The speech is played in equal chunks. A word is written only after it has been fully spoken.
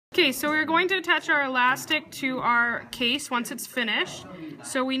Okay, so we're going to attach our elastic to our case once it's finished.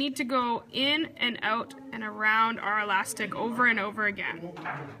 So we need to go in and out and around our elastic over and over again.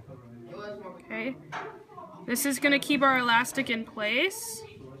 Okay, this is going to keep our elastic in place.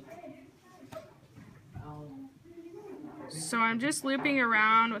 So I'm just looping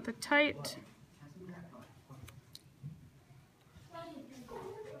around with a tight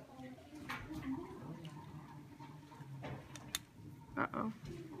uh-oh.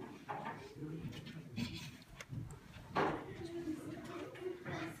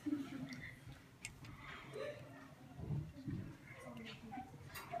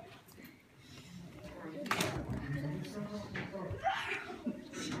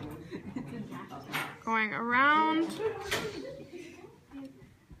 Going around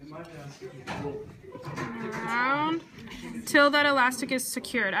and around until that elastic is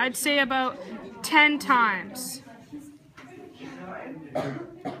secured. I'd say about 10 times.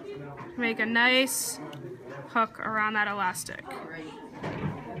 Make a nice hook around that elastic.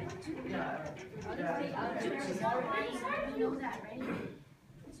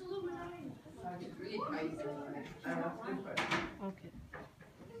 Okay.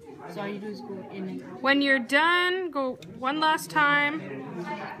 So all you do is go in and out. When you're done, go one last time,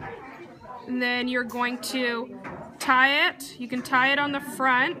 and then you're going to tie it. You can tie it on the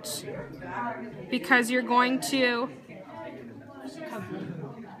front because you're going to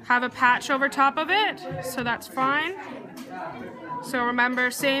have a patch over top of it, so that's fine. So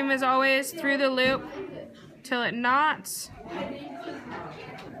remember, same as always, through the loop till it knots.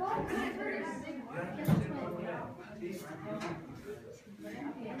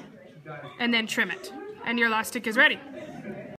 And then trim it, and your elastic is ready.